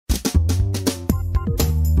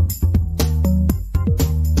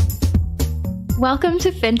Welcome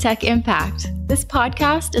to Fintech Impact. This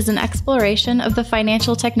podcast is an exploration of the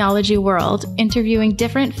financial technology world, interviewing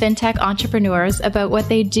different fintech entrepreneurs about what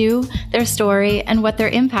they do, their story, and what their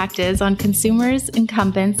impact is on consumers,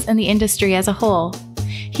 incumbents, and the industry as a whole.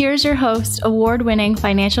 Here's your host, award-winning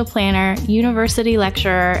financial planner, university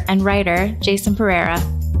lecturer, and writer, Jason Pereira.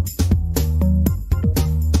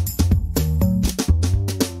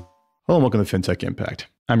 Hello and welcome to Fintech Impact.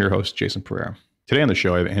 I'm your host, Jason Pereira. Today on the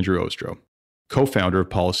show, I have Andrew Ostro, co-founder of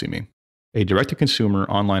PolicyMe, a direct-to-consumer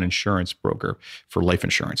online insurance broker for life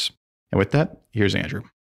insurance. And with that, here's Andrew.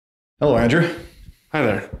 Hello, Andrew. Hi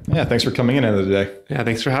there. Yeah, thanks for coming in another day. Yeah,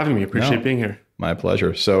 thanks for having me. Appreciate being here. My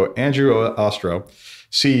pleasure. So Andrew Ostro,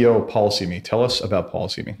 CEO of PolicyMe. Tell us about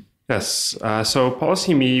PolicyMe. Yes. So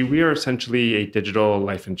PolicyMe, we are essentially a digital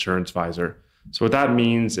life insurance advisor. So what that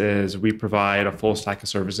means is we provide a full stack of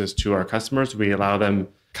services to our customers. We allow them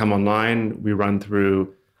to come online. We run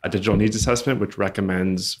through a digital needs assessment, which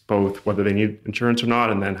recommends both whether they need insurance or not,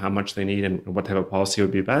 and then how much they need and what type of policy would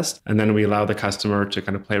be best. And then we allow the customer to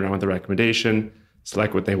kind of play around with the recommendation,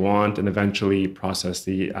 select what they want, and eventually process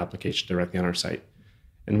the application directly on our site.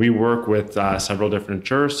 And we work with several different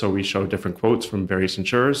insurers. So we show different quotes from various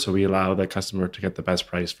insurers. So we allow the customer to get the best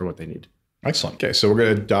price for what they need. Excellent. Okay, so we're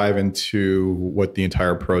going to dive into what the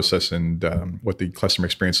entire process and what the customer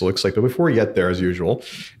experience looks like. But before we get there, as usual,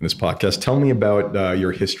 in this podcast, tell me about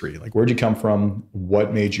your history. Like, where'd you come from?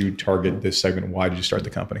 What made you target this segment? Why did you start the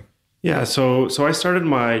company? Yeah, so I started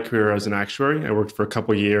my career as an actuary. I worked for a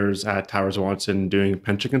couple of years at Towers Watson doing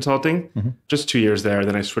pension consulting, just 2 years there.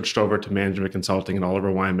 Then I switched over to management consulting at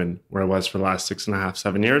Oliver Wyman, where I was for the last 6.5,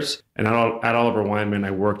 7 years. And at Oliver Wyman, I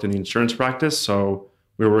worked in the insurance practice. So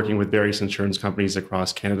we were working with various insurance companies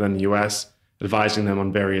across Canada and the US, advising them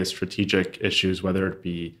on various strategic issues, whether it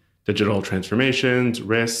be digital transformations,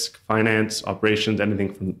 risk, finance, operations,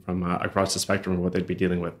 anything from across the spectrum of what they'd be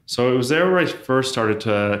dealing with. So it was there where I first started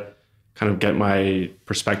to kind of get my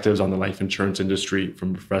perspectives on the life insurance industry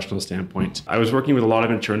from a professional standpoint. I was working with a lot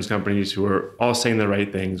of insurance companies who were all saying the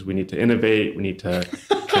right things. We need to innovate. We need to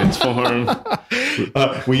transform.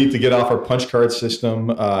 We need to get off our punch card system.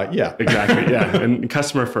 Yeah, exactly. Yeah, and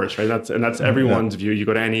customer first, right? That's everyone's view. You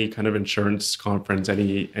go to any kind of insurance conference,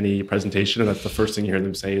 any presentation, and that's the first thing you hear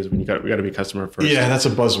them say is we got to be customer first. Yeah, that's a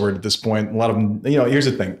buzzword at this point. A lot of them. Here's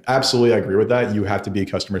the thing. Absolutely, I agree with that. You have to be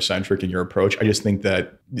customer centric in your approach. I just think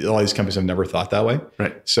that a lot of these companies have never thought that way.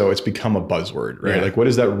 Right. So it's become a buzzword, right? Yeah. Like, what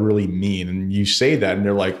does that really mean? And you say that and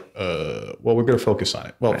they're like, well, we're going to focus on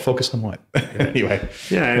it. Well, focus on what? Anyway.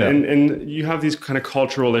 Yeah. And you have these kind of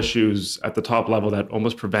cultural issues at the top level that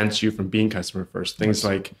almost prevents you from being customer first. Things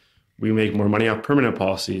like we make more money off permanent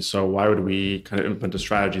policies. So why would we kind of implement a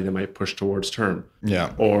strategy that might push towards term?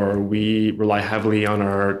 Yeah. Or we rely heavily on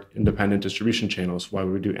our independent distribution channels. Why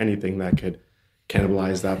would we do anything that could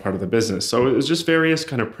cannibalize that part of the business? So it was just various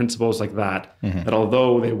kind of principles like that, that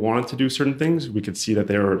although they wanted to do certain things, we could see that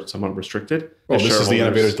they were somewhat restricted. Well, this is the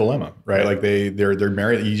innovator's dilemma, right? Like they're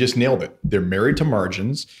married. You just nailed it. They're married to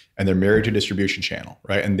margins and they're married to distribution channel,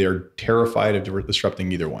 right? And they're terrified of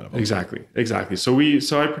disrupting either one of them. Exactly. So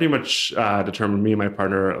I pretty much determined, me and my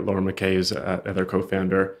partner, Lauren McKay, who's another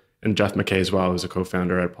co-founder, and Jeff McKay as well, who's a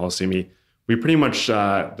co-founder at PolicyMe. We pretty much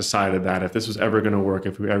decided that if this was ever going to work,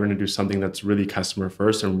 if we were ever going to do something that's really customer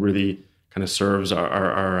first and really kind of serves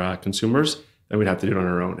our consumers, then we'd have to do it on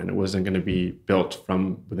our own. And it wasn't going to be built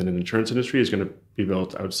from within an insurance industry. It's going to be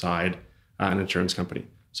built outside an insurance company.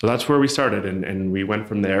 So that's where we started. And we went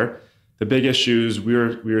from there. The big issues we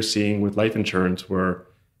were seeing with life insurance were,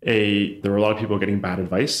 there were a lot of people getting bad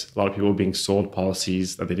advice, a lot of people being sold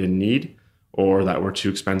policies that they didn't need, or that were too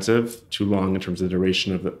expensive, too long in terms of the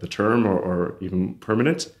duration of the term, or even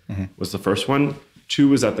permanent, was the first one. 2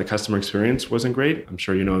 was that the customer experience wasn't great. I'm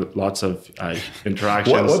sure you know lots of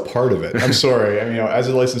interactions. What part of it? I'm sorry. I mean, as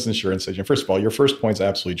a licensed insurance agent, first of all, your first point is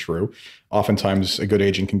absolutely true. Oftentimes, a good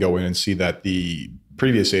agent can go in and see that the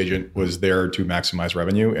previous agent was there to maximize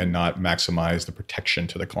revenue and not maximize the protection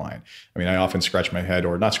to the client. I mean, I often scratch my head,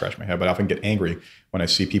 or not scratch my head, but I often get angry when I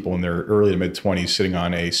see people in their early to mid 20s sitting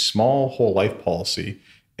on a small whole life policy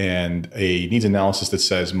and a needs analysis that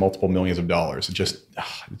says multiple millions of dollars.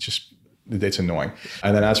 It's annoying.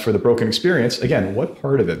 And then as for the broken experience, again, what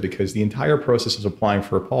part of it? Because the entire process of applying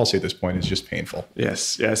for a policy at this point is just painful.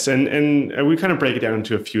 Yes. And we kind of break it down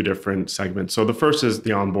into a few different segments. So the first is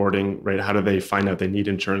the onboarding, right? How do they find out they need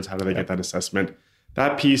insurance? How do they get that assessment?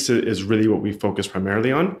 That piece is really what we focus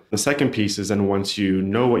primarily on. The second piece is then once you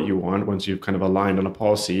know what you want, once you've kind of aligned on a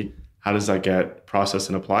policy, how does that get processed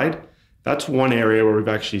and applied? That's one area where we've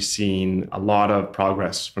actually seen a lot of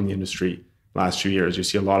progress from the industry last few years. You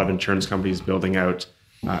see a lot of insurance companies building out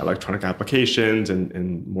electronic applications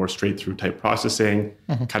and more straight through type processing,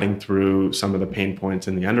 cutting through some of the pain points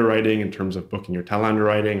in the underwriting in terms of booking your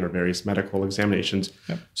tele-underwriting or various medical examinations.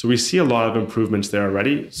 Yep. So we see a lot of improvements there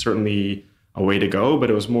already, certainly a way to go,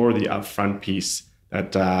 but it was more the upfront piece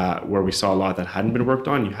that where we saw a lot that hadn't been worked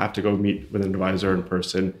on. You have to go meet with an advisor in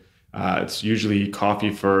person. It's usually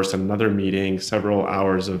coffee first and another meeting, several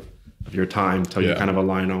hours of your time till you kind of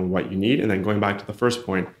align on what you need. And then going back to the first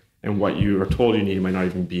point, and what you are told you need might not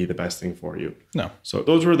even be the best thing for you. No. So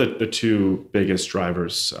those were the two biggest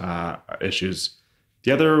drivers, issues.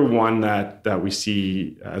 The other one that we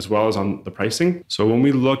see as well is on the pricing. So when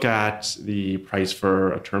we look at the price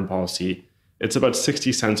for a term policy, it's about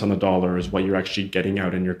 60 cents on the dollar is what you're actually getting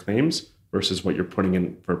out in your claims versus what you're putting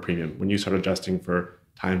in for a premium. When you start adjusting for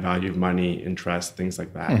time value of money, interest, things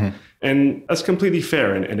like that. And that's completely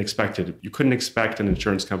fair and expected. You couldn't expect an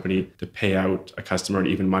insurance company to pay out a customer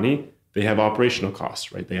even money. They have operational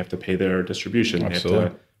costs, right? They have to pay their distribution. Absolutely. They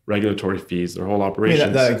have to regulatory fees, their whole operations. I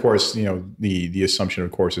mean, that of course, the assumption,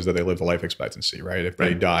 of course, is that they live the life expectancy, right? If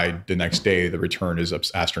they died the next day, the return is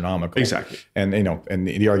astronomical. Exactly. And and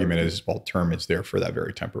the argument is, well, term is there for that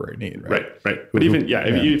very temporary need, right? Right. But even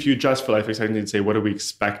if you adjust for life expectancy and say, what do we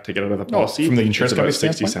expect to get out of the policy? From the insurance company,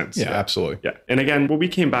 60 cents. Yeah, absolutely. Yeah. And again, what we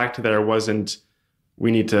came back to there wasn't we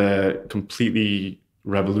need to completely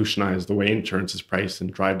revolutionize the way insurance is priced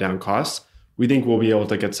and drive down costs. We think we'll be able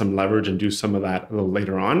to get some leverage and do some of that a little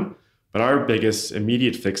later on. But our biggest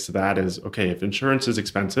immediate fix to that is, okay, if insurance is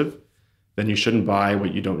expensive, then you shouldn't buy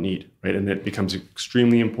what you don't need, right? And it becomes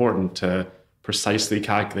extremely important to precisely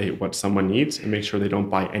calculate what someone needs and make sure they don't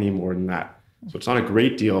buy any more than that. So it's not a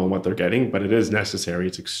great deal on what they're getting, but it is necessary.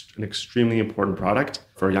 It's an extremely important product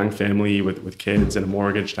for a young family with kids and a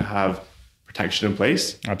mortgage to have protection in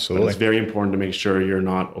place. Absolutely. But it's very important to make sure you're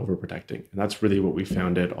not overprotecting. And that's really what we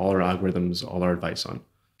founded all our algorithms, all our advice on.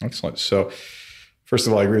 Excellent. So first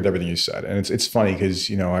of all, I agree with everything you said. And it's funny because,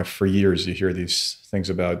 for years you hear these things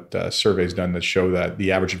about surveys done that show that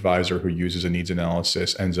the average advisor who uses a needs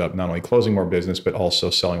analysis ends up not only closing more business, but also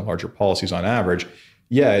selling larger policies on average.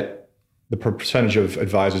 Yet the percentage of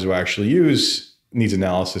advisors who actually use needs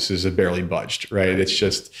analysis is barely budged, right? It's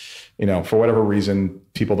just, for whatever reason,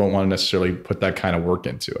 people don't want to necessarily put that kind of work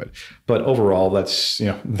into it. But overall, that's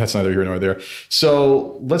neither here nor there.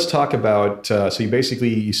 So let's talk about, so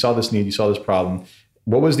you saw this need, you saw this problem.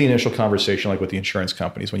 What was the initial conversation like with the insurance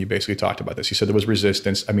companies when you basically talked about this? You said there was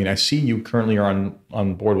resistance. I mean, I see you currently are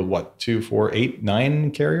on board with what, 2, 4, 8,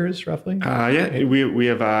 9 carriers roughly? We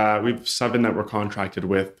have 7 that we're contracted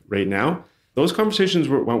with right now. Those conversations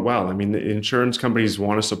went well. I mean, the insurance companies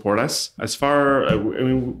want to support us.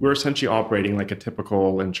 We're essentially operating like a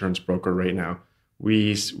typical insurance broker right now.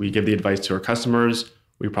 We give the advice to our customers,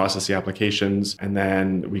 we process the applications, and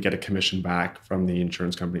then we get a commission back from the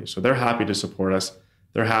insurance company. So they're happy to support us.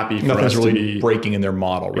 They're happy for Nothing's us really to be breaking in their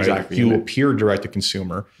model, right? Exactly. You appear direct to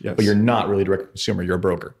consumer, yes, but you're not really direct to consumer. You're a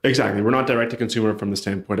broker. Exactly. We're not direct to consumer from the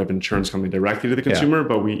standpoint of insurance company directly to the consumer,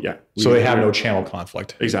 but so they have no channel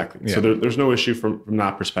conflict. Exactly. Yeah. So there's no issue from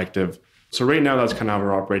that perspective. So right now, that's kind of how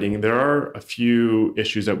we're operating. There are a few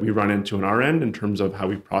issues that we run into on our end in terms of how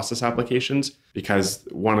we process applications, because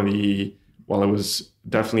while it was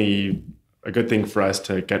definitely a good thing for us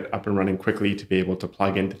to get up and running quickly to be able to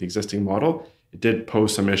plug into the existing model, it did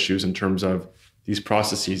pose some issues in terms of these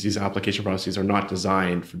application processes are not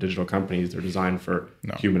designed for digital companies. They're designed for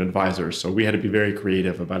human advisors. So we had to be very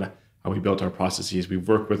creative about how we built our processes. We've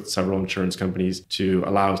worked with several insurance companies to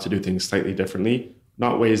allow us to do things slightly differently,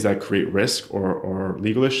 not ways that create risk or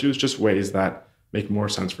legal issues, just ways that make more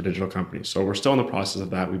sense for digital companies. So we're still in the process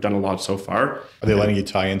of that. We've done a lot so far. Are they letting you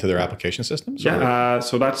tie into their application systems? Yeah.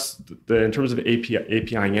 So that's in terms of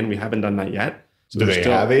APIing in, we haven't done that yet. So do they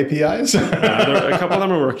have APIs? A couple of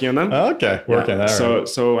them are working on them. Okay. Working. Yeah.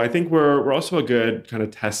 So I think we're also a good kind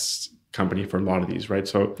of test company for a lot of these, right?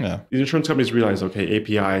 So these insurance companies realize, okay,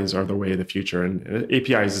 APIs are the way of the future. And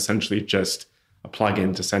API is essentially just a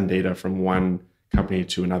plugin to send data from one company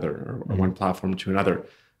to another or one platform to another.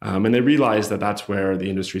 And they realize that that's where the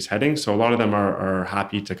industry is heading. So a lot of them are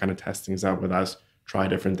happy to kind of test things out with us, try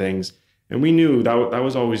different things. And we knew that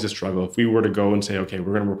was always a struggle. If we were to go and say, okay,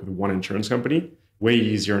 we're going to work with one insurance company, way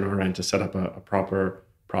easier on our end to set up a proper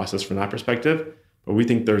process from that perspective. But we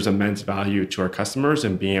think there's immense value to our customers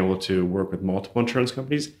in being able to work with multiple insurance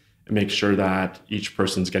companies and make sure that each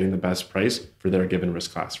person's getting the best price for their given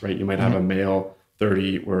risk class, right? You might have a male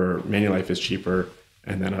 30 where Manulife is cheaper,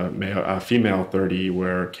 and then a female 30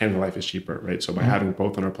 where Canada Life is cheaper, right? So by having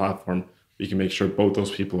both on our platform, we can make sure both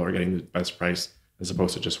those people are getting the best price as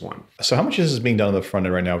opposed to just one. So how much is this being done on the front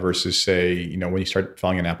end right now versus, say, when you start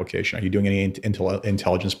filing an application? Are you doing any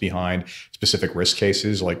intelligence behind specific risk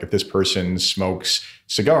cases? Like if this person smokes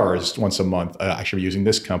cigars once a month, I should be using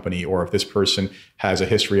this company. Or if this person has a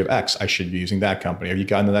history of X, I should be using that company. Have you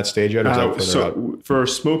gotten to that stage yet? Or is that further out? For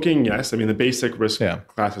smoking, yes. I mean, the basic risk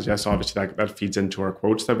classes, yes, obviously that feeds into our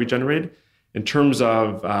quotes that we generate. In terms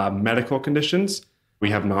of medical conditions, we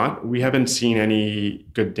have not. We haven't seen any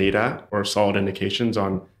good data or solid indications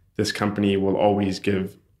on this company will always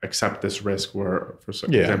accept this risk where, for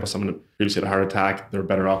example, someone previously had a heart attack, they're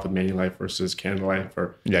better off with Manulife versus Canada Life.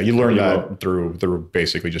 Or you learn that through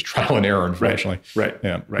basically just trial and error, unfortunately.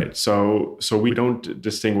 Right. So we don't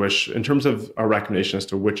distinguish in terms of our recommendation as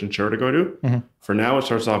to which insurer to go to. Mm-hmm. For now, it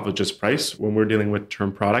starts off with just price. When we're dealing with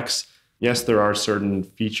term products, yes, there are certain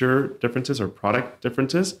feature differences or product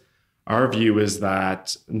differences. Our view is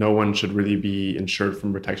that no one should really be insured from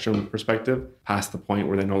a protection perspective past the point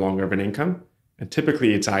where they no longer have an income. And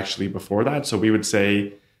typically it's actually before that. So we would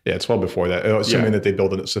say... Yeah, it's well before that, assuming that they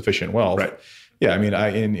build sufficient wealth. Right. Yeah, I mean,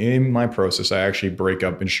 in my process, I actually break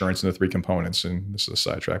up insurance into 3 components, and this is a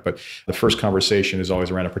sidetrack, but the first conversation is always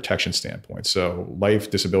around a protection standpoint. So life,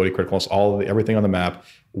 disability, critical illness, everything on the map.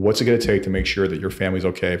 What's it going to take to make sure that your family's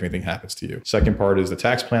okay if anything happens to you? Second part is the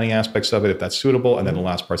tax planning aspects of it, if that's suitable, and then the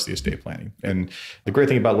last part's the estate planning. And the great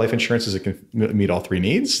thing about life insurance is it can meet all 3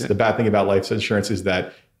 needs. Yeah. The bad thing about life insurance is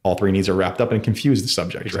that all 3 needs are wrapped up and confuse the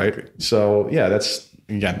subject, exactly. Right? So yeah,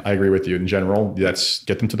 again, I agree with you. In general, let's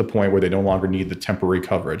get them to the point where they no longer need the temporary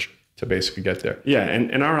coverage to basically get there. Yeah,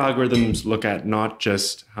 and our algorithms look at not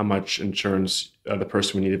just how much insurance the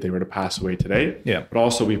person would need if they were to pass away today, but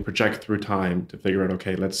also we project through time to figure out,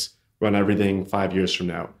 okay, let's run everything 5 years from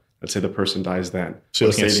now. Let's say the person dies then. So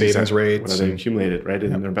looking at savings rates. What are they accumulated, right, in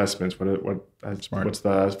their investments? What's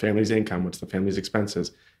the family's income? What's the family's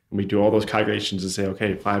expenses? And we do all those calculations and say,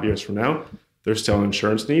 okay, 5 years from now, there's still an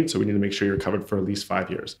insurance need, so we need to make sure you're covered for at least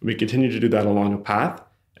 5 years. We continue to do that along a path,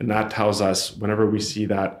 and that tells us whenever we see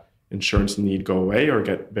that insurance need go away or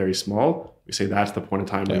get very small, we say that's the point in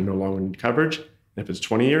time where you no longer need coverage. And if it's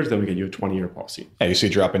 20 years, then we get you a 20-year policy. Yeah, you see it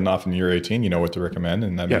dropping off in year 18, you know what to recommend,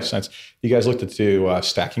 and that makes sense. You guys looked into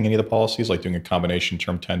stacking any of the policies, like doing a combination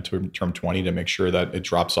term 10 to term 20 to make sure that it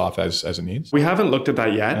drops off as it needs? We haven't looked at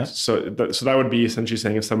that yet. Yeah. So that would be essentially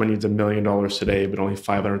saying if someone needs $1 million today, but only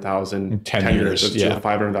 $500,000 in 10 years,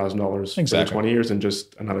 $500,000 for 20 years and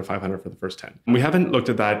just another $500 for the first 10. We haven't looked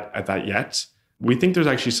at that yet. We think there's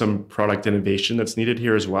actually some product innovation that's needed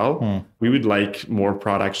here as well. We would like more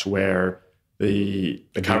products where the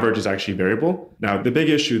coverage is actually variable. Now, the big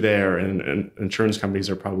issue there, and insurance companies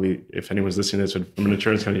are probably, if anyone's listening to this from an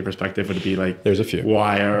insurance company perspective, would be like, there's a few.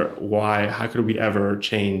 How could we ever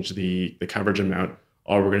change the coverage amount?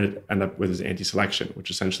 All we're going to end up with is anti-selection,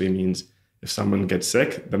 which essentially means if someone gets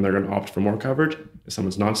sick, then they're going to opt for more coverage. If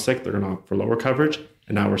someone's not sick, they're going to opt for lower coverage.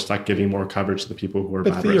 And now we're stuck giving more coverage to the people who are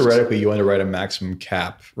bad risks. But theoretically, you underwrite a maximum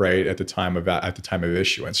cap, right, at the time of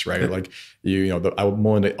issuance, right? Like I'm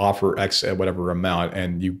willing to offer X at whatever amount,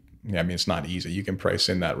 and it's not easy. You can price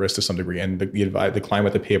in that risk to some degree, and the client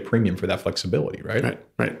would have to pay a premium for that flexibility, right?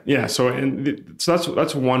 Right. Yeah. So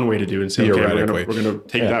that's one way to do it. And say, okay, we're going to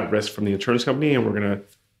take that risk from the insurance company, and we're going to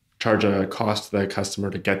charge a cost to the customer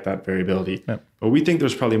to get that variability. Yeah. But we think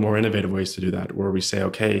there's probably more innovative ways to do that, where we say,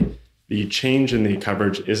 okay, the change in the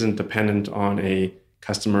coverage isn't dependent on a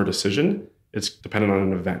customer decision. It's dependent on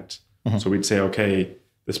an event. Mm-hmm. So we'd say, okay,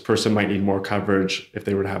 this person might need more coverage if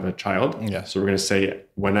they were to have a child. Yeah. So we're going to say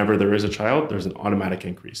whenever there is a child, there's an automatic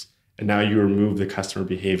increase. And now you remove the customer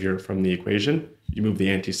behavior from the equation. You move the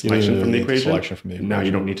anti-selection from the equation. And now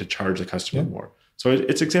you don't need to charge the customer more. So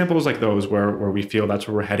it's examples like those where we feel that's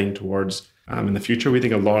where we're heading towards in the future. We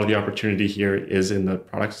think a lot of the opportunity here is in the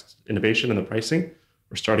product innovation and the pricing.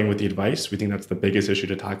 We're starting with the advice. We think that's the biggest issue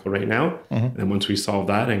to tackle right now. Mm-hmm. And then once we solve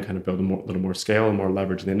that and kind of build a little more scale and more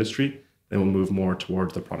leverage in the industry, then we'll move more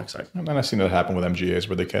towards the product side. And I've seen that happen with MGAs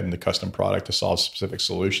where they get into custom product to solve specific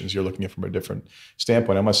solutions. You're looking at it from a different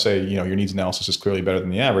standpoint. I must say, your needs analysis is clearly better than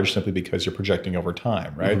the average simply because you're projecting over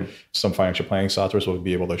time, right? Mm-hmm. Some financial planning softwares will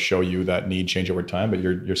be able to show you that need change over time, but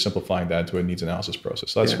you're simplifying that into a needs analysis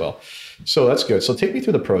process. So that's good. So take me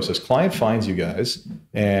through the process. Client finds you guys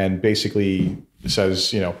and basically says,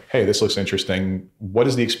 hey, this looks interesting. What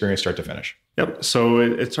does the experience start to finish? Yep. So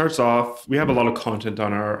it starts off, we have a lot of content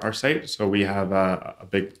on our site. So we have a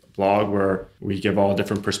big blog where we give all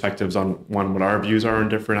different perspectives on what our views are in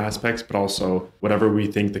different aspects, but also whatever we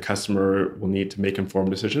think the customer will need to make informed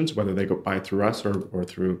decisions, whether they go buy through us or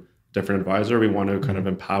through a different advisor. We want to kind of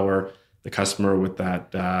empower the customer with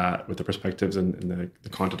that, with the perspectives and the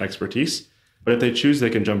content expertise. But if they choose, they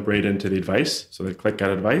can jump right into the advice. So they click Get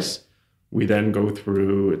Advice. We then go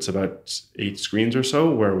through, it's about 8 screens or so,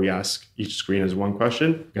 where we ask, each screen is one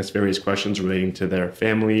question. We ask various questions relating to their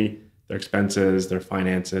family, their expenses, their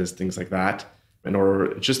finances, things like that.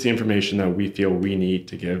 It's just the information that we feel we need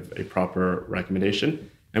to give a proper recommendation.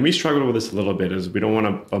 And we struggle with this a little bit, as we don't want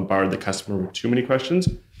to bombard the customer with too many questions.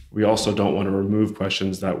 We also don't want to remove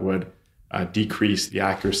questions that would decrease the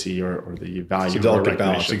accuracy or the value. It's a delicate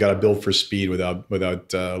balance. You got to build for speed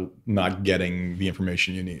without not getting the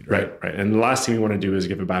information you need. Right. Right. And the last thing we want to do is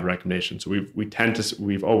give a bad recommendation. So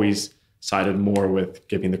we've always sided more with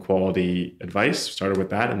giving the quality advice, started with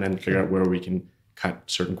that, and then figure out where we can cut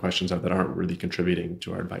certain questions out that aren't really contributing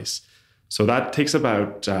to our advice. So that takes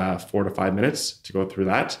about 4 to 5 minutes to go through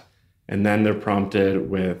that. And then they're prompted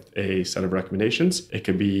with a set of recommendations. It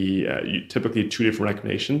could be typically 2 different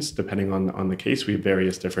recommendations, depending on the case. We have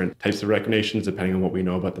various different types of recommendations, depending on what we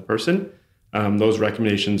know about the person. Those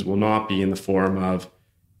recommendations will not be in the form of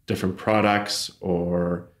different products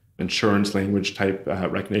or insurance language type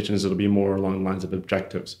recommendations. It'll be more along the lines of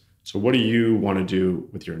objectives. So what do you want to do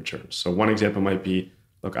with your insurance? So one example might be,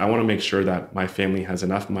 look, I want to make sure that my family has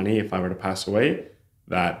enough money if I were to pass away,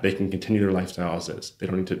 that they can continue their lifestyle as is. They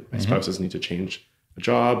don't need to, my spouse doesn't need to change a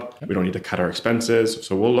job. We don't need to cut our expenses.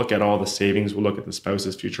 So we'll look at all the savings. We'll look at the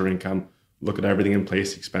spouse's future income, look at everything in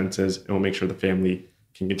place, expenses, and we'll make sure the family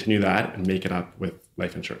can continue that and make it up with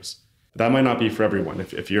life insurance. But that might not be for everyone.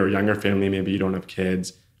 If you're a younger family, maybe you don't have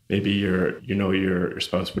kids, maybe your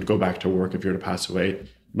spouse would go back to work if you're to pass away.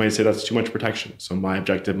 You might say that's too much protection. So my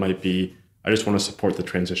objective might be, I just want to support the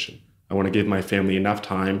transition. I want to give my family enough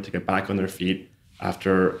time to get back on their feet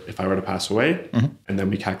after, if I were to pass away, and then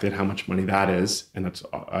we calculate how much money that is. And that's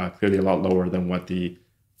clearly a lot lower than what the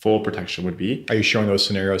full protection would be. Are you showing those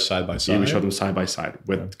scenarios side by side? Yeah, we show them side by side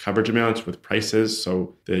with coverage amounts, with prices.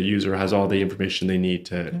 So the user has all the information they need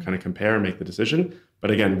to kind of compare and make the decision. But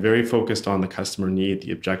again, very focused on the customer need,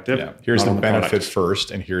 the objective. Yeah. Here's the benefit first,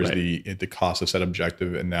 and here's the cost of said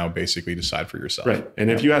objective, and now basically decide for yourself. Right. And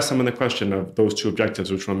if you ask someone the question of those 2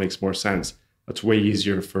 objectives, which one makes more sense, that's way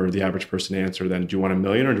easier for the average person to answer than, do you want $1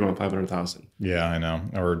 million or do you want 500,000? Yeah, I know.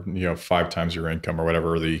 Or 5 times your income, or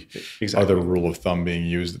whatever the other rule of thumb being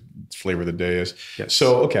used, flavor of the day is. Yes.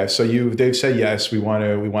 So they've said yes, we want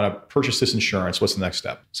to purchase this insurance. What's the next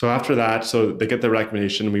step? So after that, so they get the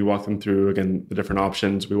recommendation. We walk them through, again, the different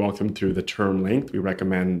options. We walk them through the term length. We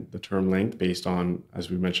recommend the term length based on,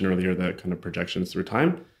 as we mentioned earlier, the kind of projections through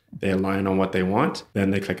time. They align on what they want.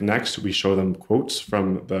 Then they click next. We show them quotes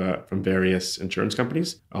from various insurance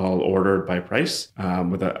companies, all ordered by price,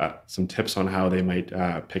 with some tips on how they might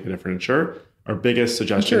pick a different insurer. Our biggest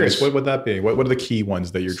suggestion. I'm curious, what would that be? What are the key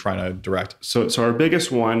ones that you're trying to direct? So our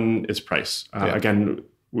biggest one is price. Again,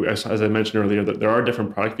 as I mentioned earlier, that there are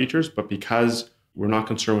different product features, but because we're not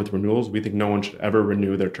concerned with renewals, we think no one should ever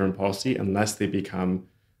renew their term policy unless they become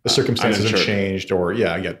the circumstances have changed, or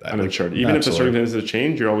I get that. Uninsured. Even if the circumstances have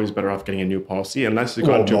changed, you're always better off getting a new policy, unless you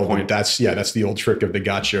got to a point. That's the old trick of the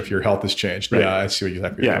gotcha if your health has changed. Right. Yeah, I see what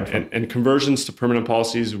exactly you're coming from. And conversions to permanent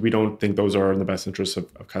policies, we don't think those are in the best interest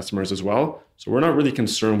of customers as well. So we're not really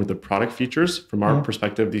concerned with the product features. From our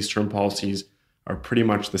perspective, these term policies are pretty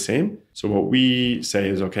much the same. So what we say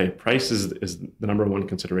is, okay, price is the number one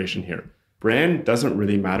consideration here. Brand doesn't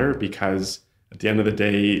really matter, because at the end of the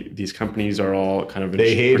day, these companies are all kind of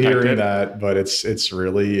they hate hearing that, but it's true.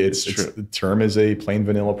 The term is a plain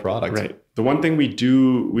vanilla product. Right. The one thing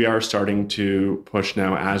we are starting to push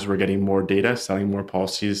now, as we're getting more data, selling more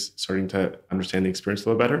policies, starting to understand the experience a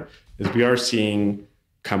little better, is we are seeing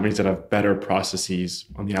companies that have better processes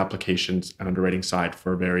on the applications and underwriting side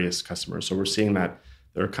for various customers. So we're seeing that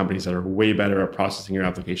there are companies that are way better at processing your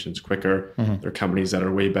applications quicker. There are companies that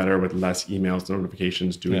are way better with less emails,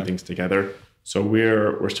 notifications, doing things together. So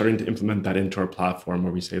we're starting to implement that into our platform,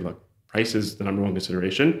 where we say, look, price is the number one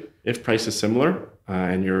consideration. If price is similar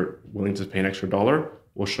and you're willing to pay an extra $1,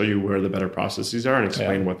 we'll show you where the better processes are and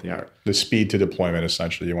explain what they are. The speed to deployment,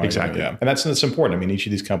 essentially. You want exactly. And that's important. I mean, each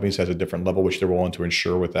of these companies has a different level which they're willing to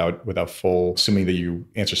insure without full, assuming that you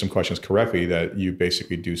answer some questions correctly, that you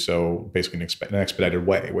basically do so in an expedited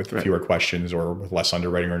way with fewer questions, or with less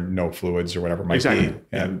underwriting, or no fluids, or whatever it might be.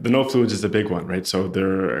 Yeah. The no fluids is the big one, right? So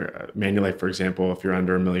Manulife, for example, if you're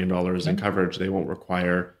under $1 million in coverage, they won't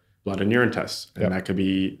require blood and urine tests. And that could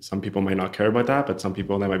be, some people might not care about that, but some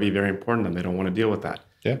people, that might be very important and they don't want to deal with that.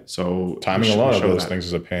 Yeah. So timing a lot of those things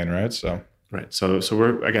is a pain, right? So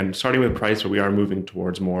we're, again, starting with price, but we are moving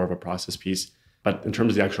towards more of a process piece. But in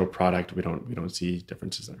terms of the actual product, we don't see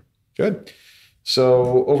differences there. Good.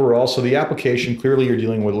 So overall, so the application, clearly you're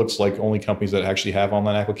dealing with, looks like only companies that actually have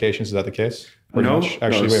online applications. Is that the case? Pretty much?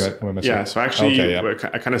 Actually, wait a minute. Yeah. So actually, I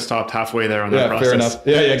kind of stopped halfway there on that process. Fair enough.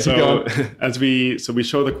 Yeah. Keep going. So we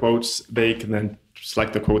show the quotes, they can then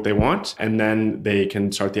select the quote they want, and then they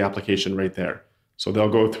can start the application right there. So they'll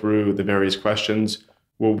go through the various questions.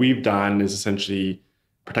 What we've done is essentially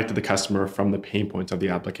protected the customer from the pain points of the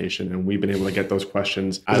application, and we've been able to get those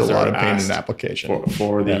questions as they're asked in the application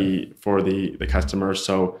for the customer.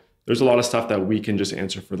 So there's a lot of stuff that we can just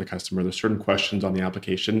answer for the customer. There's certain questions on the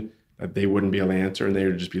application that they wouldn't be able to answer, and they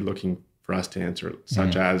would just be looking for us to answer,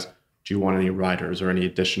 such as, do you want any riders or any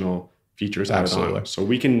additional features added on? So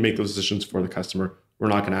we can make those decisions for the customer. We're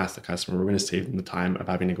not going to ask the customer. We're going to save them the time of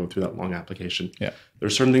having to go through that long application. Yeah.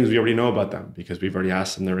 There's certain things we already know about them because we've already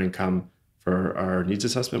asked them their income for our needs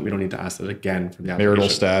assessment. We don't need to ask that again for the application. Marital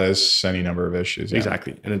status, any number of issues. Yeah.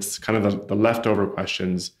 Exactly. And it's kind of the leftover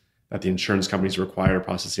questions that the insurance companies require to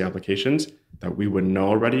process the applications that we wouldn't know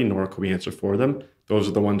already, nor could we answer for them. Those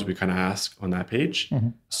are the ones we kind of ask on that page. Mm-hmm.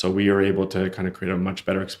 So we are able to kind of create a much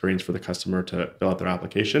better experience for the customer to fill out their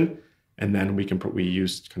application. And then we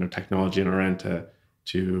use kind of technology on our end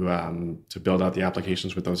to build out the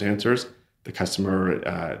applications with those answers. The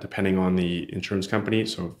customer, depending on the insurance company,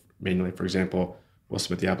 so Manulife, for example, will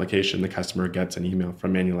submit the application. The customer gets an email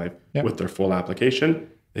from Manulife with their full application.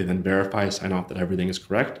 They then verify, sign off that everything is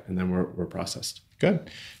correct, and then we're processed.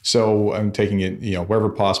 Good. So I'm taking it, wherever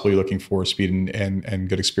possible, you're looking for speed and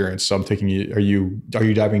good experience. So I'm taking it, are you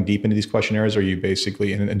diving deep into these questionnaires? Are you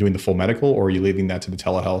basically and doing the full medical, or are you leaving that to the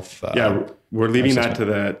telehealth? We're leaving that to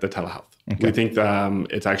the telehealth. Okay. We think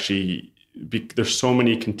it's actually, there's so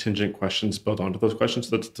many contingent questions built onto those questions.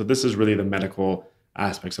 So this is really the medical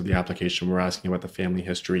aspects of the application. We're asking about the family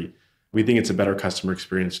history. We think it's a better customer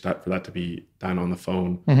experience for that to be done on the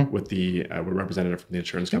phone with the representative from the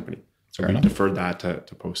insurance company. So we deferred that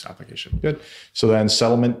to post-application. Good. So then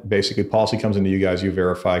settlement, basically policy comes into you guys, you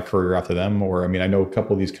verify, courier out to them. Or, I know a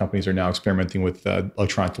couple of these companies are now experimenting with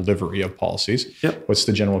electronic delivery of policies. Yep. What's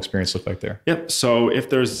the general experience look like there? Yep. So if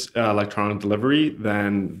there's electronic delivery,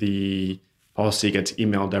 then the policy gets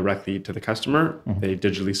emailed directly to the customer. Mm-hmm. They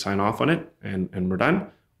digitally sign off on it, and we're done.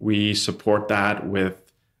 We support that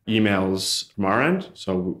with emails from our end.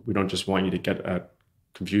 So we don't just want you to get a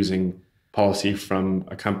confusing policy from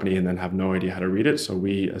a company and then have no idea how to read it. So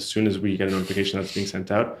as soon as we get a notification that's being sent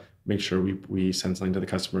out, make sure we send something to the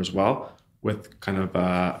customer as well with kind of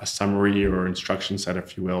a summary or instruction set,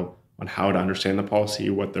 if you will, on how to understand the policy,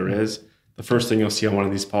 what there is. The first thing you'll see on one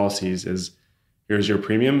of these policies is, here's your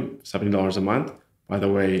premium, $70 a month. By the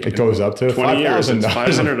way, it goes up to 20 years, it's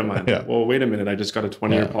 $500 a month. Yeah. Well, wait a minute, I just got a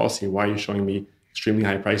 20-year policy. Why are you showing me extremely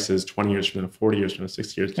high prices 20 years from now, 40 years from now,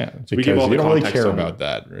 60 years? Yeah, so we give all the context. You don't really care about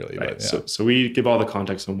that, really. Right. But, yeah. So we give all the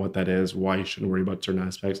context on what that is, why you shouldn't worry about certain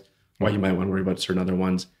aspects, why you might want to worry about certain other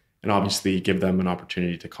ones, and obviously give them an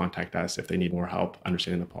opportunity to contact us if they need more help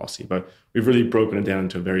understanding the policy. But we've really broken it down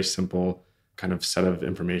into a very simple kind of set of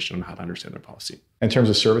information on how to understand their policy. In terms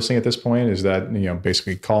of servicing at this point, is that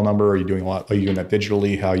basically call number? Are you doing are you doing that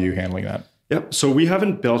digitally? How are you handling that? Yep. So we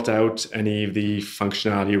haven't built out any of the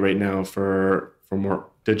functionality right now for more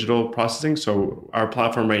digital processing. So our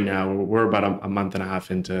platform right now, we're about a month and a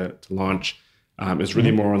half into launch, is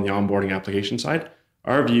really more on the onboarding application side.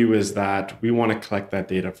 Our view is that we want to collect that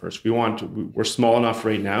data first. We're small enough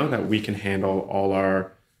right now that we can handle all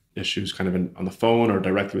our issues kind of on the phone or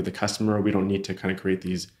directly with the customer. We don't need to kind of create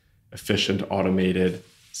these efficient, automated,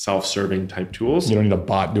 self-serving type tools. You don't need a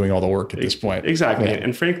bot doing all the work at this point. Exactly. Yeah.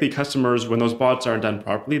 And frankly, customers, when those bots aren't done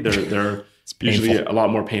properly, they're usually a lot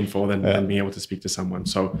more painful than being able to speak to someone.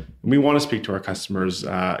 So we want to speak to our customers.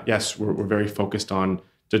 Yes, we're very focused on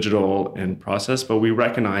digital and process, but we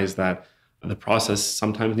recognize that the process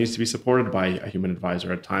sometimes needs to be supported by a human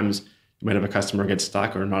advisor. At times, you might have a customer get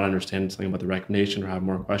stuck or not understand something about the recommendation or have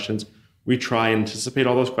more questions. We try and anticipate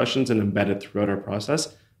all those questions and embed it throughout our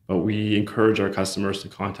process, but we encourage our customers to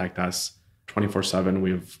contact us 24/7.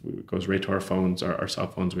 It goes right to our phones, our cell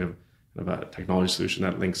phones. We have a technology solution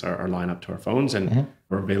that links our lineup to our phones, and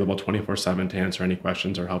we're available 24/7 to answer any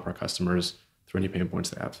questions or help our customers through any pain points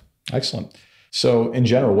they have. Excellent. So in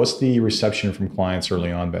general, what's the reception from clients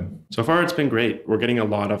early on been? So far, it's been great. We're getting a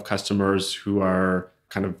lot of customers who are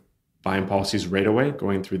kind of buying policies right away,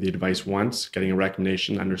 going through the advice once, getting a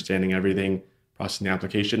recommendation, understanding everything, processing the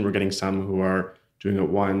application. We're getting some who are doing it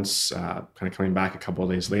once, kind of coming back a couple of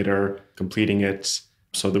days later, completing it.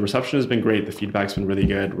 So the reception has been great. The feedback's been really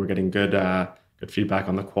good. We're getting good feedback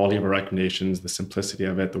on the quality of our recommendations, the simplicity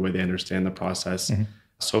of it, the way they understand the process.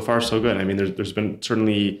 So far, so good. I mean, there's been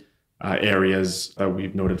certainly areas that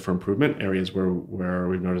we've noted for improvement, areas where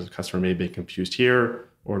we've noticed the customer may be confused here,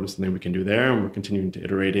 or there's something we can do there. And we're continuing to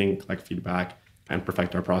iterating, collect feedback, and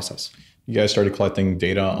perfect our process. You guys started collecting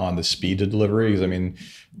data on the speed of delivery? Because I mean,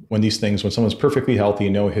 when someone's perfectly healthy,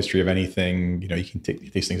 no history of anything, you can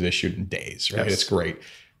take these things issued in days, right? Yes. It's great.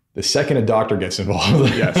 The second a doctor gets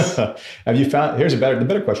involved, yes. Have you found? Here's the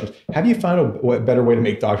better question: is, have you found a better way to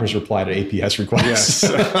make doctors reply to APS requests?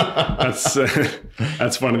 Yes,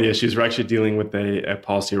 that's one of the issues. We're actually dealing with a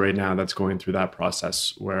policy right now that's going through that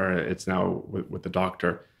process where it's now with the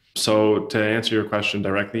doctor. So to answer your question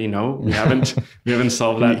directly, no, we haven't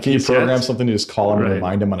solved that. Can you program something to just call him and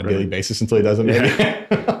remind him on a daily basis until he does it? Maybe.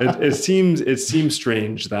 Yeah. it seems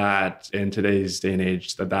strange that in today's day and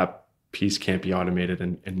age that piece can't be automated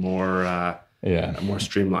and more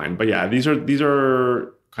streamlined. But yeah, these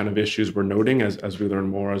are kind of issues we're noting as we learn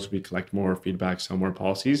more, as we collect more feedback, sell more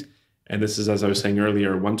policies. And this is, as I was saying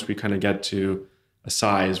earlier, once we kind of get to a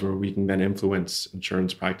size where we can then influence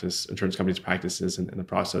insurance companies' practices in the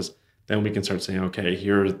process, then we can start saying, okay,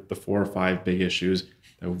 here are the 4 or 5 big issues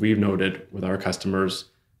that we've noted with our customers.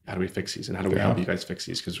 How do we fix these, and how do we help you guys fix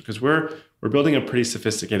these? Because we're building a pretty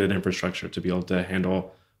sophisticated infrastructure to be able to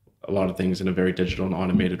handle a lot of things in a very digital and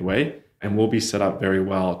automated way. And we'll be set up very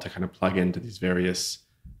well to kind of plug into these various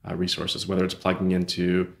resources, whether it's plugging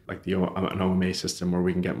into like an OMA system where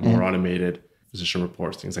we can get more automated physician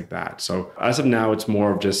reports, things like that. So as of now, it's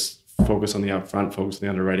more of just focus on the upfront, focus on the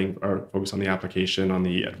underwriting, or focus on the application, on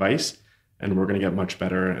the advice. And we're going to get much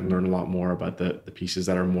better and learn a lot more about the pieces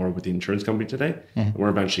that are more with the insurance company today. And we're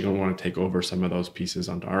eventually going to want to take over some of those pieces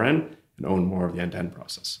onto our end and own more of the end-to-end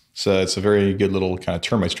process. So it's a very good little kind of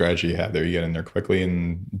termite strategy you have there. You get in there quickly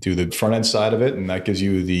and do the front end side of it, and that gives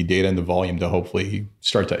you the data and the volume to hopefully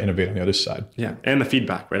start to innovate on the other side. Yeah, and the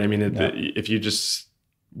feedback, right? I mean, if you just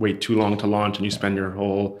wait too long to launch and you spend your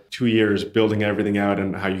whole 2 years building everything out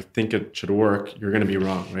and how you think it should work, you're going to be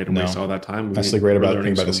wrong, right? And waste all that time. That's the great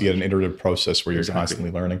thing about this. You get an iterative process where you're constantly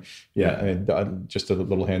learning. Yeah. I mean, just a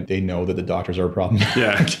little hint, they know that the doctors are a problem.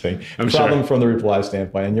 Yeah. Problem from the reply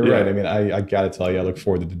standpoint. And you're right. I mean, I got to tell you, I look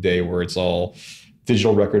forward to the day where it's all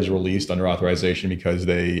digital records released under authorization because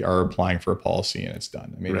they are applying for a policy and it's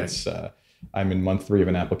done. I mean, it's... I'm in month 3 of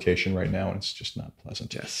an application right now, and it's just not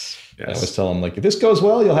pleasant. Yes. I always tell them, like, if this goes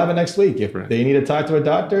well, you'll have it next week. If they need to talk to a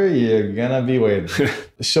doctor, you're going to be waiting.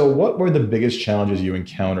 So what were the biggest challenges you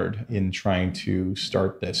encountered in trying to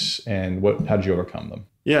start this, and how did you overcome them?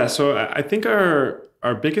 Yeah, so I think our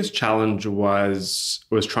biggest challenge was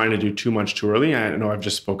trying to do too much too early. I know I've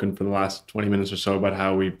just spoken for the last 20 minutes or so about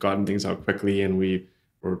how we've gotten things out quickly and we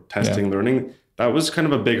were testing, learning. That was kind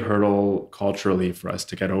of a big hurdle culturally for us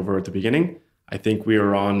to get over at the beginning. I think we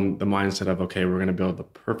were on the mindset of, okay, we're going to build the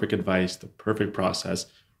perfect advice, the perfect process.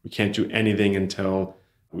 We can't do anything until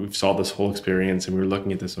we've solved this whole experience. And we were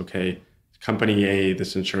looking at this, okay, company A,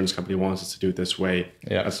 this insurance company wants us to do it this way.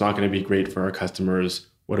 Yeah. That's not going to be great for our customers.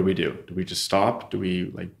 What do? Do we just stop? Do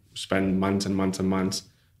we spend months and months and months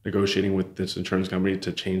negotiating with this insurance company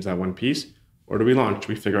to change that one piece? Or do we launch?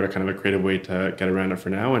 Do we figure out a kind of a creative way to get around it for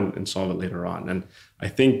now and solve it later on? And I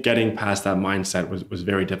think getting past that mindset was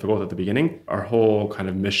very difficult at the beginning. Our whole kind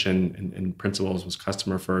of mission and principles was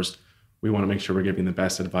customer first. We want to make sure we're giving the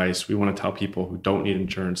best advice. We want to tell people who don't need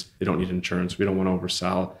insurance, they don't need insurance. We don't want to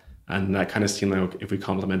oversell. And that kind of seemed like if we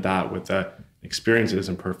complement that with the experience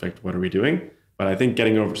isn't perfect, what are we doing? But I think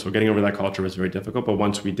getting over that culture was very difficult. But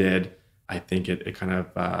once we did, I think it kind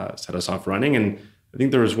of set us off running. And I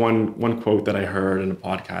think there was one quote that I heard in a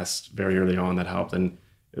podcast very early on that helped. And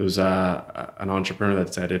it was an entrepreneur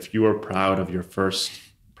that said, if you are proud of your first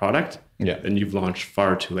product, then you've launched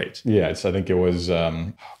far too late. Yeah, I think it was, who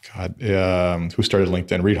started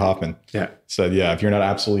LinkedIn? Reid Hoffman. Yeah. Said, if you're not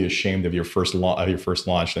absolutely ashamed of your first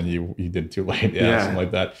launch, then you did it too late. Something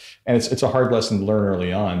like that. And it's a hard lesson to learn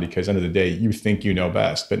early on because at the end of the day, you think you know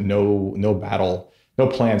best, but no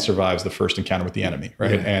plan survives the first encounter with the enemy,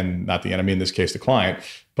 right? Yeah. And not the enemy, in this case, the client,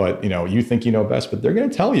 but you think you know best, but they're going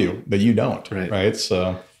to tell you that you don't, right?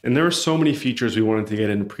 So, and there were so many features we wanted to get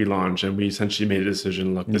in pre-launch, and we essentially made a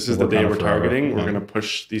decision, look, this is the day we're targeting. We're going to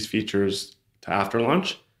push these features to after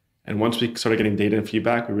launch. And once we started getting data and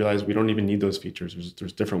feedback, we realized we don't even need those features.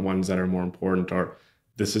 There's different ones that are more important, or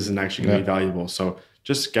this isn't actually going to be valuable. So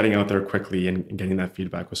just getting out there quickly and getting that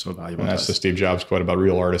feedback was so valuable. And that's the Steve Jobs quote about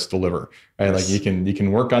real artists deliver, right? Yes. Like you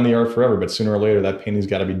can work on the art forever, but sooner or later that painting's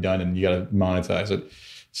got to be done and you got to monetize it.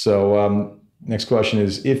 So next question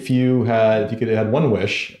is, if you could have one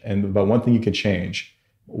wish and about one thing you could change,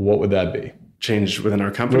 what would that be? change within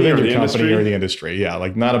our company or the industry? Or the industry. Yeah,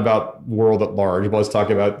 like not about world at large, but let's talk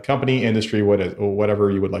about company, industry,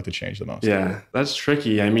 whatever you would like to change the most. Yeah, that's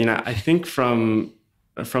tricky. I mean, I think from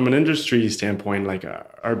an industry standpoint, like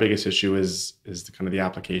our biggest issue is the kind of the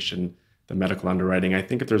application, the medical underwriting. I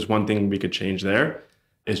think if there's one thing we could change there,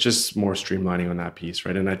 it's just more streamlining on that piece,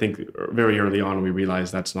 right? And I think very early on, we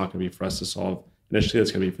realized that's not going to be for us to solve. Initially,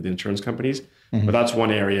 that's going to be for the insurance companies. Mm-hmm. But that's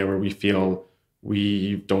one area where we feel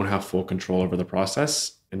we don't have full control over the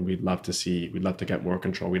process. And we'd love to get more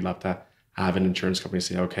control. We'd love to have an insurance company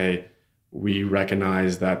say, okay, we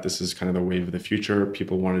recognize that this is kind of the wave of the future.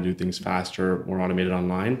 People want to do things faster, more automated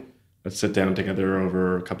online. Let's sit down together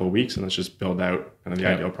over a couple of weeks and let's just build out kind of the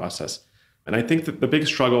ideal process. And I think that the big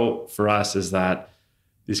struggle for us is that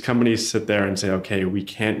these companies sit there and say, okay, we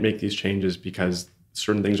can't make these changes because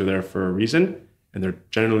certain things are there for a reason. And they're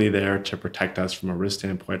generally there to protect us from a risk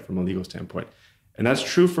standpoint, from a legal standpoint. And that's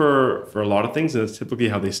true for a lot of things. And that's typically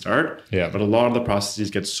how they start. Yeah. But a lot of the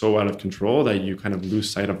processes get so out of control that you kind of lose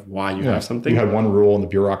sight of why you have something. You had one rule and the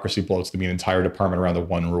bureaucracy bloats to be an entire department around the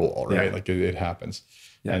one rule, right? Yeah. Like it happens.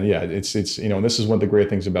 Yeah. And it's and this is one of the great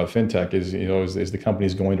things about fintech is the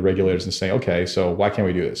companies going to regulators and saying, okay, so why can't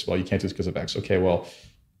we do this? Well, you can't do this because of X. Okay, well,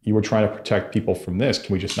 you were trying to protect people from this.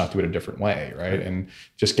 Can we just not do it a different way, right? And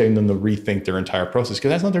just getting them to rethink their entire process, because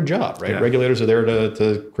that's not their job, right? Yeah. Regulators are there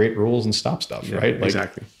to create rules and stop stuff, right? Like,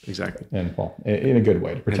 exactly. And well, in a good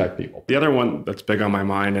way to protect people. The other one that's big on my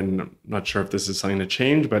mind, and I'm not sure if this is something to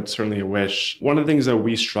change, but certainly a wish. One of the things that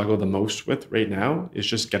we struggle the most with right now is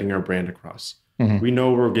just getting our brand across. Mm-hmm. We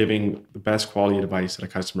know we're giving the best quality advice that a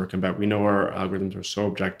customer can bet. We know our algorithms are so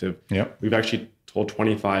objective. Yep. We've actually told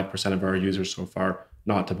 25% of our users so far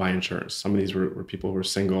not to buy insurance. Some of these were people who were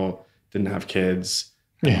single, didn't have kids,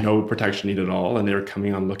 no protection needed at all. And they were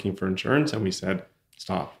coming on looking for insurance. And we said,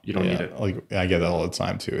 stop, you don't need it. Like I get that all the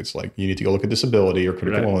time too. It's like, you need to go look at disability or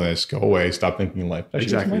critical illness, go away, stop thinking life.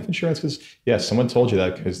 Exactly. Life insurance, because yes, someone told you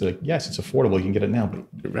that because they're like, yes, it's affordable, you can get it now.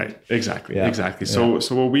 But right, exactly. So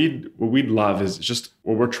what we'd love is just,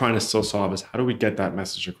 what we're trying to still solve is how do we get that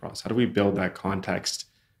message across? How do we build that context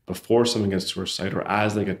before someone gets to our site or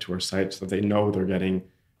as they get to our site, so that they know they're getting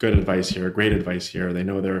good advice here, great advice here. They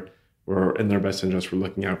know we're in their best interest, we're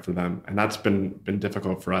looking out for them. And that's been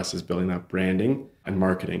difficult for us, is building that branding and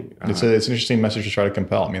marketing. It's an interesting message to try to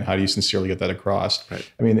compel. I mean, how do you sincerely get that across?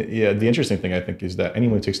 Right. I mean, the interesting thing I think is that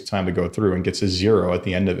anyone who takes the time to go through and gets a 0 at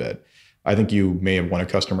the end of it, I think you may have won a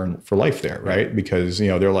customer for life there, right? Because,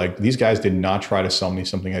 they're like, these guys did not try to sell me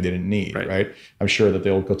something I didn't need, right? I'm sure that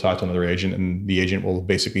they'll go talk to another agent and the agent will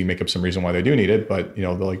basically make up some reason why they do need it. But,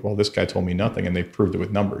 they're like, well, this guy told me nothing, and they proved it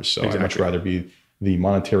with numbers. So I'd much rather be the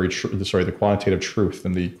the quantitative truth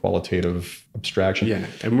than the qualitative abstraction. Yeah,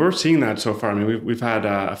 and we're seeing that so far. I mean, we've had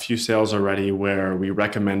a few sales already where we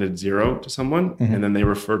recommended 0 to someone, mm-hmm. and then they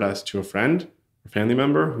referred us to a friend, a family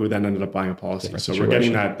member, who then ended up buying a policy. So we're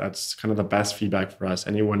getting that. That's kind of the best feedback for us.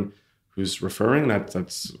 Anyone who's referring,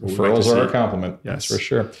 that's referrals are a compliment. Yes, that's for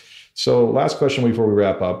sure. So last question before we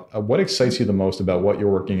wrap up. What excites you the most about what you're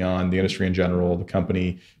working on, the industry in general, the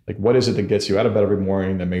company? Like, what is it that gets you out of bed every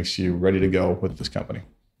morning that makes you ready to go with this company?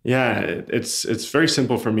 Yeah, it's very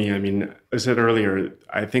simple for me. I mean, I said earlier,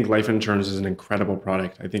 I think life insurance is an incredible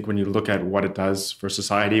product. I think when you look at what it does for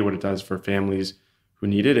society, what it does for families who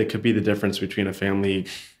need it, it could be the difference between a family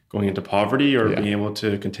going into poverty or being able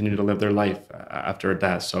to continue to live their life after a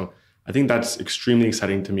death. So I think that's extremely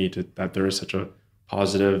exciting to me, that there is such a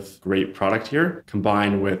positive, great product here,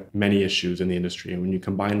 combined with many issues in the industry. And when you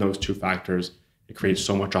combine those two factors, it creates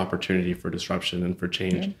so much opportunity for disruption and for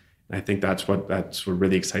change. Yeah. And I think that's what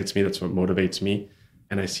really excites me. That's what motivates me.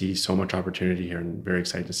 And I see so much opportunity here, and very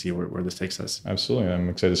excited to see where this takes us. Absolutely. I'm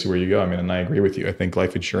excited to see where you go. I mean, and I agree with you. I think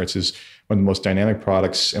life insurance is one of the most dynamic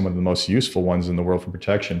products and one of the most useful ones in the world for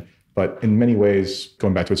protection. But in many ways,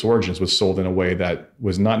 going back to its origins, was sold in a way that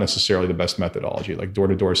was not necessarily the best methodology, like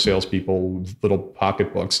door-to-door salespeople with little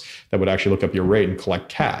pocketbooks that would actually look up your rate and collect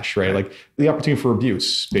cash, right? Like the opportunity for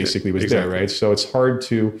abuse basically was there, right? So it's hard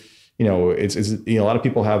to, it's a lot of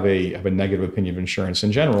people have a negative opinion of insurance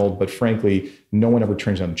in general, but frankly, no one ever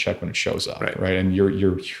turns down the check when it shows up, right? And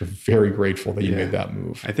you're very grateful that you made that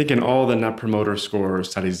move. I think in all the Net Promoter Score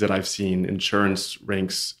studies that I've seen, insurance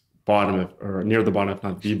ranks near the bottom, if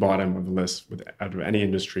not the bottom of the list out of any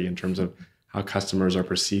industry in terms of how customers are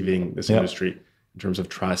perceiving this industry, in terms of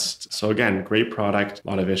trust. So again, great product, a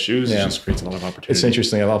lot of issues, it just creates a lot of opportunity. It's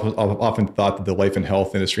interesting. I've often thought that the life and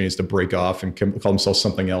health industry needs to break off and call themselves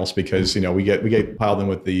something else, because we get piled in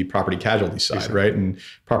with the property casualty side, right? And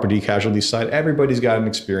property casualty side, everybody's got an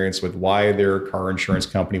experience with why their car insurance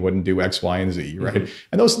company wouldn't do X, Y, and Z, right? Mm-hmm.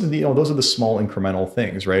 And those are the small incremental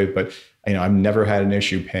things, right? But I've never had an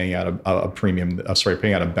issue paying out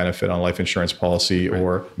paying out a benefit on a life insurance policy,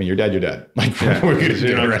 or, you're dead, you're dead. Like, what we're going to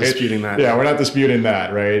do, right? Disputing that. Yeah, we're not disputing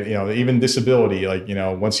that, right? Even disability, like,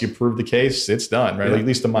 once you prove the case, it's done, right? Yeah. Like, at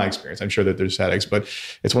least in my experience, I'm sure that there's headaches, but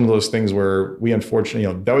it's one of those things where we,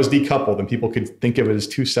 unfortunately, that was decoupled and people could think of it as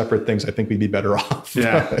two separate things. I think we'd be better off.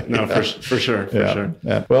 Yeah, no, for sure.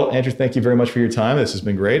 Yeah. Well, Andrew, thank you very much for your time. This has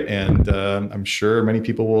been great. And I'm sure many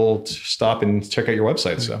people will stop and check out your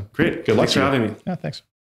website. So great. Good luck. Thanks for having me. Yeah, thanks.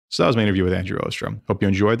 So that was my interview with Andrew Ostro. Hope you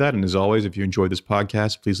enjoyed that. And as always, if you enjoyed this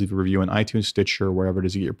podcast, please leave a review on iTunes, Stitcher, or wherever it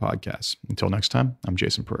is you get your podcasts. Until next time, I'm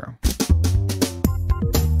Jason Pereira.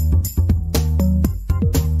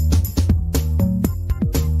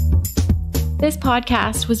 This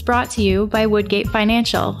podcast was brought to you by Woodgate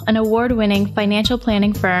Financial, an award-winning financial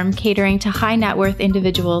planning firm catering to high net worth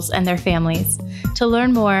individuals and their families. To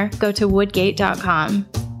learn more, go to woodgate.com.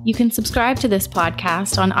 You can subscribe to this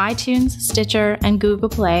podcast on iTunes, Stitcher, and Google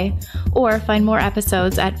Play, or find more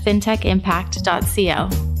episodes at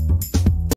fintechimpact.co.